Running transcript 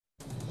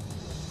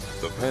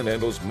the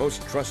Panhandle's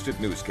most trusted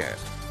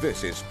newscast.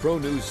 This is Pro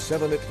News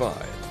 7 at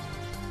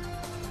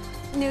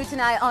 5. New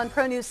tonight on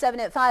Pro News 7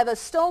 at 5, a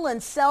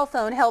stolen cell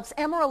phone helps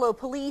Amarillo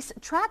police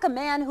track a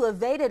man who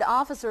evaded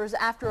officers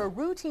after a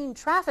routine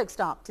traffic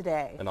stop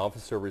today. An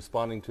officer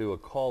responding to a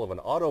call of an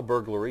auto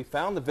burglary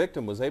found the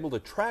victim was able to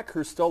track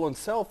her stolen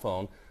cell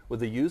phone with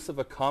the use of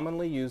a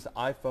commonly used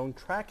iPhone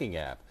tracking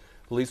app.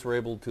 Police were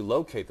able to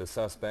locate the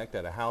suspect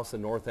at a house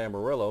in North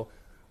Amarillo,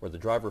 where the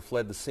driver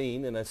fled the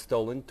scene in a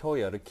stolen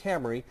Toyota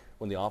Camry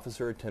when the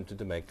officer attempted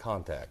to make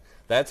contact.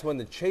 That's when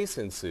the chase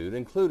ensued,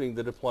 including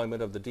the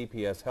deployment of the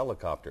DPS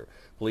helicopter.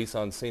 Police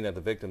on scene at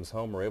the victim's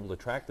home were able to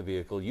track the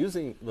vehicle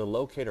using the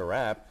locator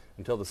app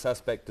until the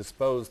suspect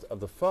disposed of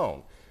the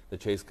phone. The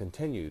chase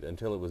continued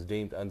until it was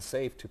deemed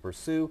unsafe to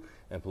pursue,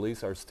 and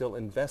police are still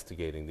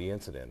investigating the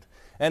incident.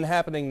 And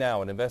happening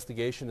now, an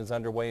investigation is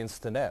underway in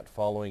Stinnett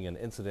following an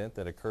incident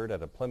that occurred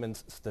at a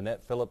Plymouth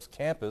Stinnett Phillips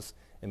campus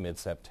in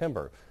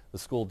mid-September. The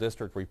school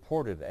district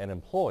reported an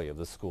employee of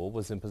the school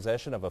was in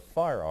possession of a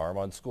firearm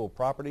on school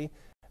property,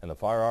 and the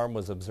firearm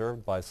was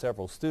observed by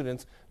several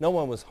students. No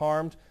one was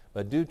harmed,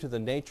 but due to the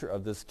nature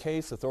of this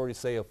case, authorities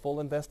say a full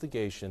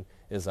investigation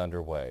is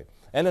underway.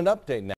 And an update now.